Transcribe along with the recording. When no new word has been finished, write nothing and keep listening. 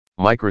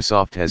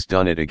Microsoft has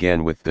done it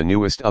again with the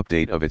newest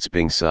update of its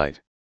Bing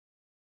site.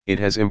 It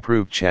has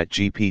improved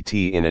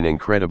ChatGPT in an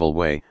incredible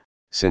way.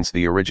 Since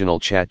the original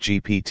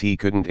ChatGPT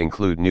couldn't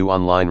include new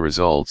online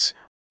results,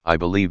 I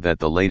believe that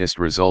the latest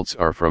results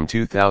are from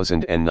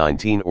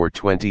 2019 or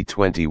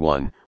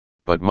 2021,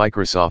 but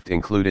Microsoft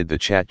included the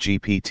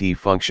ChatGPT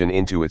function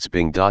into its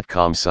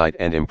Bing.com site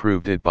and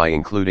improved it by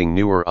including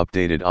newer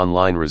updated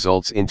online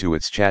results into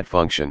its chat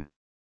function.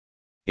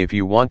 If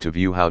you want to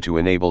view how to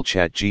enable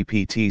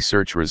ChatGPT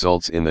search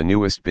results in the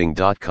newest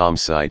Bing.com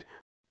site,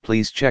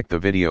 please check the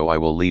video I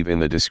will leave in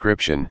the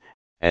description,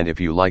 and if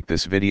you like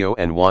this video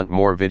and want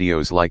more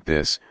videos like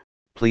this,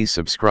 please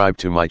subscribe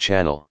to my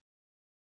channel.